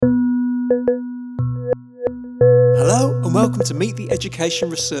Hello and welcome to Meet the Education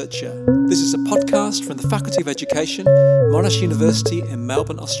Researcher. This is a podcast from the Faculty of Education, Monash University in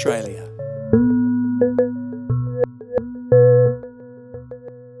Melbourne, Australia.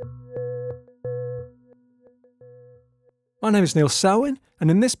 My name is Neil Selwyn, and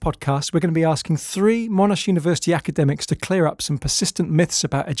in this podcast we're going to be asking 3 Monash University academics to clear up some persistent myths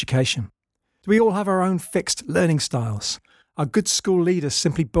about education. Do we all have our own fixed learning styles? Are good school leaders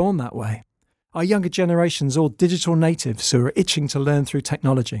simply born that way? Are younger generations all digital natives who are itching to learn through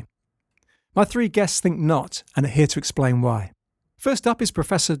technology? My 3 guests think not, and are here to explain why. First up is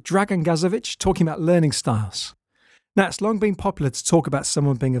Professor Dragan Gazovic talking about learning styles. Now, it's long been popular to talk about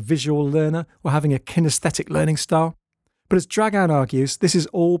someone being a visual learner or having a kinesthetic learning style. But as Dragan argues, this is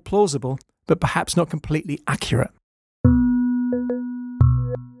all plausible, but perhaps not completely accurate.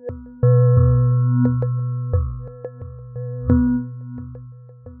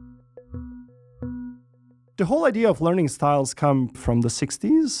 The whole idea of learning styles come from the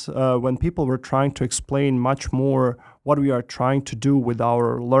 60s, when people were trying to explain much more what we are trying to do with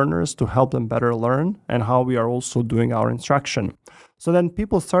our learners to help them better learn and how we are also doing our instruction. So then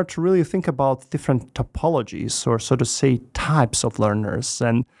people start to really think about different topologies, or so to say, types of learners.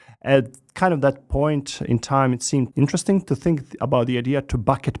 And at kind of that point in time, it seemed interesting to think about the idea to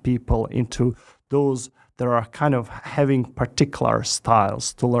bucket people into those that are kind of having particular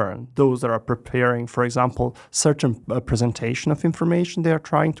styles to learn, those that are preparing, for example, certain presentation of information they are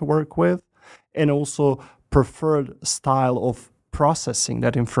trying to work with, and also preferred style of processing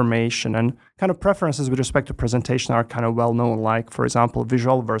that information. And kind of preferences with respect to presentation are kind of well known, like, for example,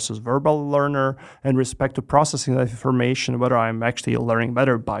 visual versus verbal learner, and respect to processing that information, whether I'm actually learning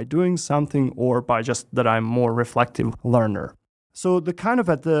better by doing something or by just that I'm more reflective learner. So the kind of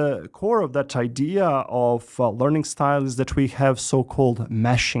at the core of that idea of learning style is that we have so-called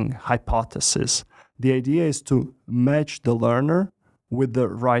meshing hypothesis. The idea is to match the learner with the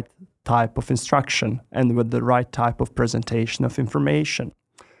right type of instruction and with the right type of presentation of information.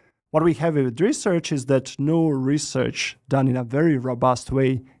 What we have with research is that no research done in a very robust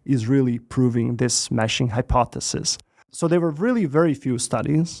way is really proving this meshing hypothesis. So there were really very few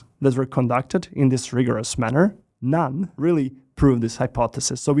studies that were conducted in this rigorous manner. None really prove this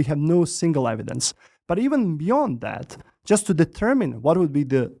hypothesis. So we have no single evidence. But even beyond that, just to determine what would be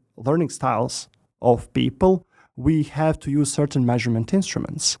the learning styles of people, we have to use certain measurement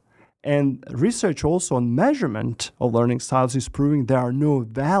instruments. And research also on measurement of learning styles is proving there are no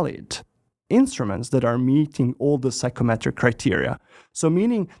valid instruments that are meeting all the psychometric criteria. So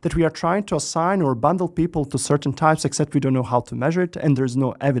meaning that we are trying to assign or bundle people to certain types, except we don't know how to measure it, and there's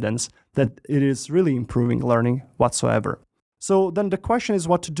no evidence that it is really improving learning whatsoever. So then the question is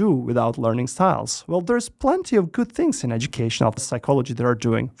what to do without learning styles. Well, there's plenty of good things in educational psychology that are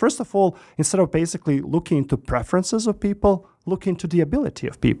doing. First of all, instead of basically looking into preferences of people, look into the ability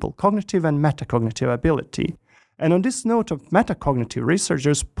of people, cognitive and metacognitive ability. And on this note of metacognitive research,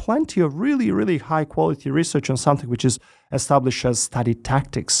 there's plenty of really, really high quality research on something which is established as study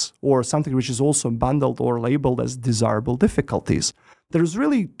tactics, or something which is also bundled or labeled as desirable difficulties. There's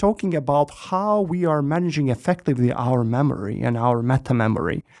really talking about how we are managing effectively our memory and our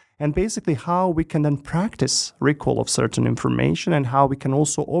meta-memory, and basically how we can then practice recall of certain information and how we can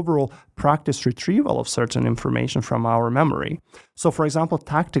also overall practice retrieval of certain information from our memory. So, for example,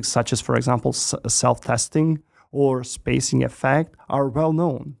 tactics such as, for example, self-testing or spacing effect are well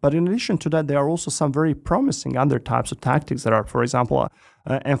known. But in addition to that, there are also some very promising other types of tactics that are, for example,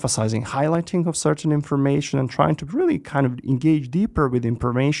 emphasizing highlighting of certain information and trying to really kind of engage deeper with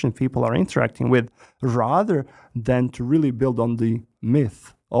information people are interacting with, rather than to really build on the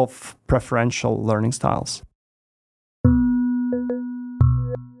myth of preferential learning styles.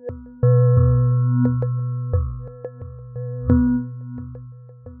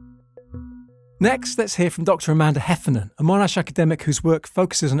 Next, let's hear from Dr. Amanda Heffernan, a Monash academic whose work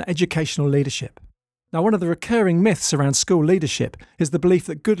focuses on educational leadership. Now, one of the recurring myths around school leadership is the belief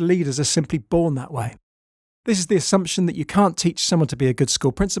that good leaders are simply born that way. This is the assumption that you can't teach someone to be a good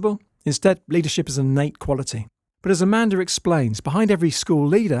school principal. Instead, leadership is an innate quality. But as Amanda explains, behind every school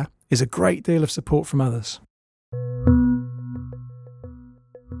leader is a great deal of support from others.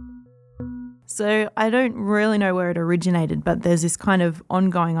 So I don't really know where it originated, but there's this kind of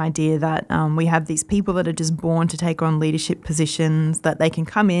ongoing idea that we have these people that are just born to take on leadership positions, that they can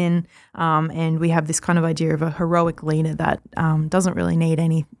come in, and we have this kind of idea of a heroic leader that doesn't really need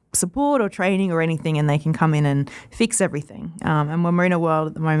any support or training or anything, and they can come in and fix everything. And when we're in a world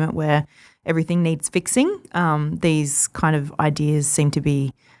at the moment where everything needs fixing, these kind of ideas seem to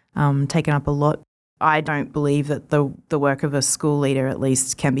be taken up a lot I don't believe that the work of a school leader, at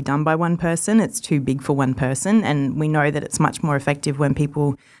least, can be done by one person. It's too big for one person. And we know that it's much more effective when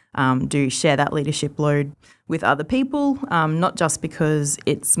people do share that leadership load with other people, not just because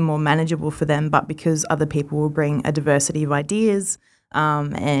it's more manageable for them, but because other people will bring a diversity of ideas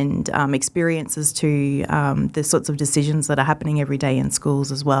and experiences to the sorts of decisions that are happening every day in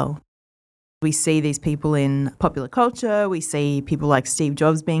schools as well. We see these people in popular culture. We see people like Steve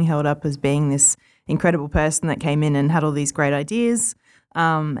Jobs being held up as being this incredible person that came in and had all these great ideas.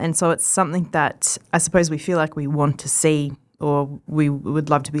 And so it's something that I suppose we feel like we want to see, or we would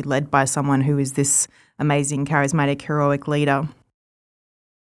love to be led by someone who is this amazing, charismatic, heroic leader.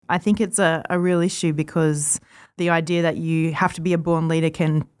 I think it's a real issue because the idea that you have to be a born leader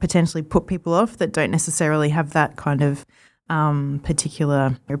can potentially put people off that don't necessarily have that kind of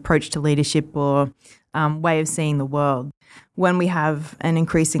particular approach to leadership or way of seeing the world. When we have an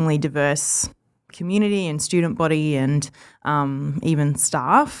increasingly diverse community and student body and even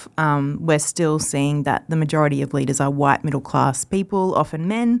staff, we're still seeing that the majority of leaders are white middle-class people, often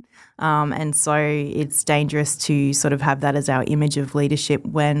men, and so it's dangerous to sort of have that as our image of leadership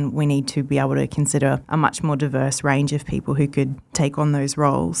when we need to be able to consider a much more diverse range of people who could take on those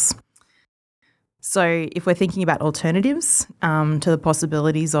roles. So if we're thinking about alternatives to the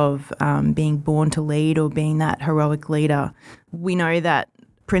possibilities of being born to lead or being that heroic leader, we know that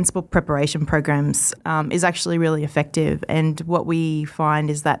principal preparation programs is actually really effective. And what we find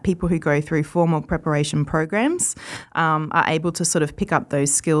is that people who go through formal preparation programs are able to sort of pick up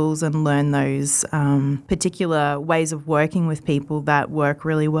those skills and learn those particular ways of working with people that work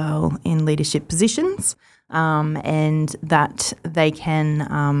really well in leadership positions. And that they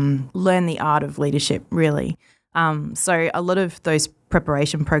can learn the art of leadership, really. So a lot of those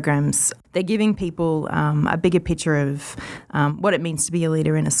preparation programs, they're giving people a bigger picture of what it means to be a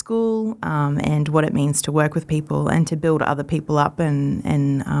leader in a school and what it means to work with people and to build other people up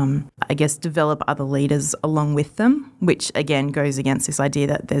and I guess develop other leaders along with them, which again goes against this idea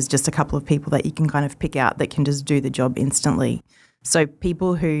that there's just a couple of people that you can kind of pick out that can just do the job instantly. So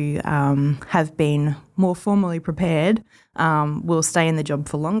people who have been more formally prepared will stay in the job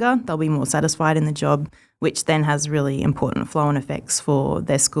for longer. They'll be more satisfied in the job, which then has really important flow-on effects for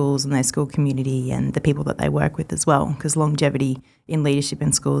their schools and their school community and the people that they work with as well, because longevity in leadership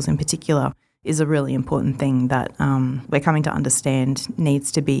in schools in particular is a really important thing that we're coming to understand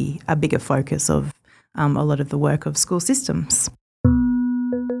needs to be a bigger focus of a lot of the work of school systems.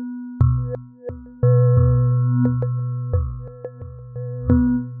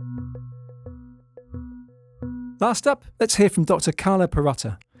 Last up, let's hear from Dr. Carla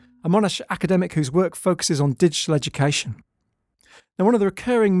Perrotta, a Monash academic whose work focuses on digital education. Now, one of the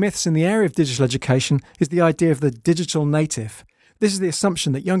recurring myths in the area of digital education is the idea of the digital native. This is the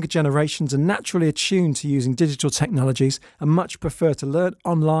assumption that younger generations are naturally attuned to using digital technologies and much prefer to learn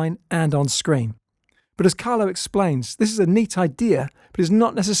online and on screen. But as Carlo explains, this is a neat idea, but is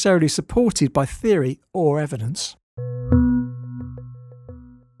not necessarily supported by theory or evidence.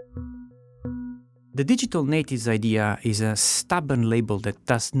 The digital natives idea is a stubborn label that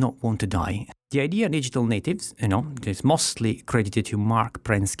does not want to die. The idea of digital natives, is mostly credited to Mark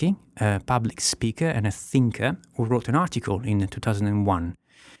Prensky, a public speaker and a thinker who wrote an article in 2001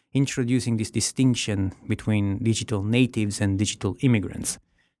 introducing this distinction between digital natives and digital immigrants.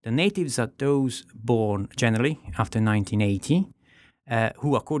 The natives are those born generally after 1980,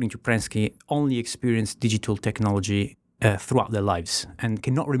 who, according to Prensky, only experienced digital technology throughout their lives and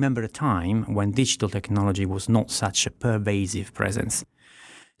cannot remember a time when digital technology was not such a pervasive presence.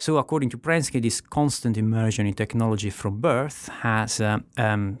 So according to Prensky, this constant immersion in technology from birth has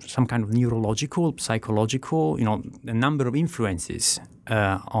some kind of neurological, psychological, a number of influences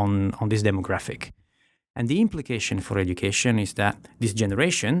on this demographic. And the implication for education is that this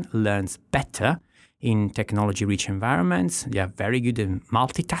generation learns better in technology-rich environments. They are very good at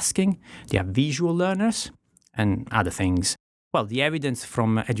multitasking. They are visual learners and other things. Well, the evidence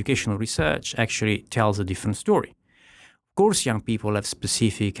from educational research actually tells a different story. Of course, young people have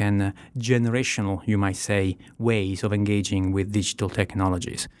specific and generational, you might say, ways of engaging with digital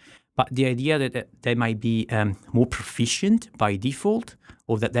technologies. But the idea that they might be more proficient by default,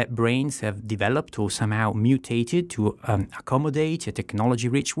 or that their brains have developed or somehow mutated to accommodate a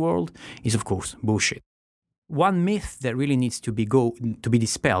technology-rich world is, of course, bullshit. One myth that really needs to be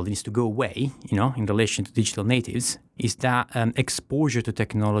dispelled, needs to go away, in relation to digital natives, is that exposure to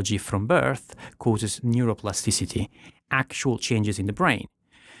technology from birth causes neuroplasticity, actual changes in the brain.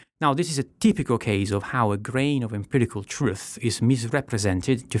 Now, this is a typical case of how a grain of empirical truth is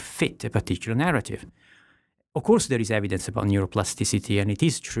misrepresented to fit a particular narrative. Of course, there is evidence about neuroplasticity, and it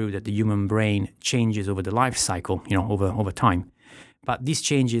is true that the human brain changes over the life cycle, over time. But these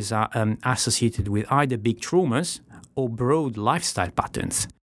changes are associated with either big traumas or broad lifestyle patterns.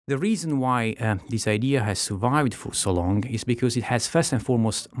 The reason why this idea has survived for so long is because it has first and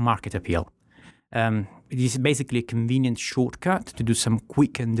foremost market appeal. It is basically a convenient shortcut to do some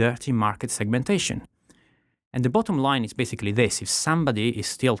quick and dirty market segmentation. And the bottom line is basically this: if somebody is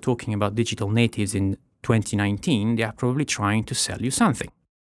still talking about digital natives in 2019, they are probably trying to sell you something.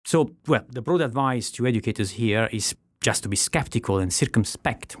 So, the broad advice to educators here is just to be skeptical and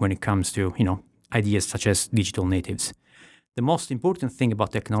circumspect when it comes to, ideas such as digital natives. The most important thing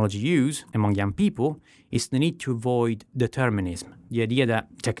about technology use among young people is the need to avoid determinism, the idea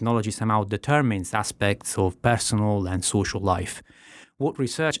that technology somehow determines aspects of personal and social life. What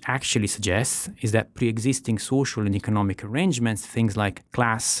research actually suggests is that pre-existing social and economic arrangements, things like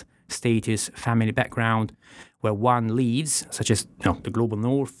class, status, family background, where one lives, such as the global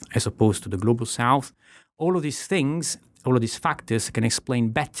north as opposed to the global south, all of these factors can explain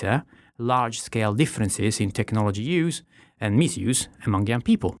better large-scale differences in technology use and misuse among young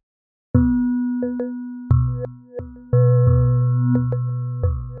people.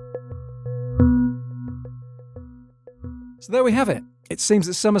 So there we have it. It seems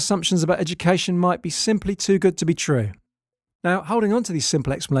that some assumptions about education might be simply too good to be true. Now, holding on to these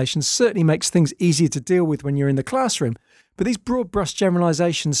simple explanations certainly makes things easier to deal with when you're in the classroom, but these broad brush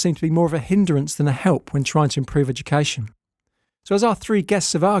generalisations seem to be more of a hindrance than a help when trying to improve education. So as our three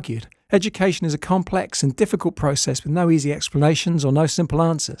guests have argued, education is a complex and difficult process with no easy explanations or no simple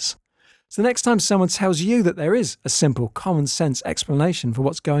answers. So the next time someone tells you that there is a simple, common sense explanation for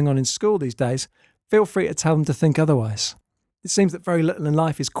what's going on in school these days, feel free to tell them to think otherwise. It seems that very little in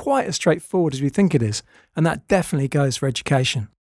life is quite as straightforward as we think it is, and that definitely goes for education.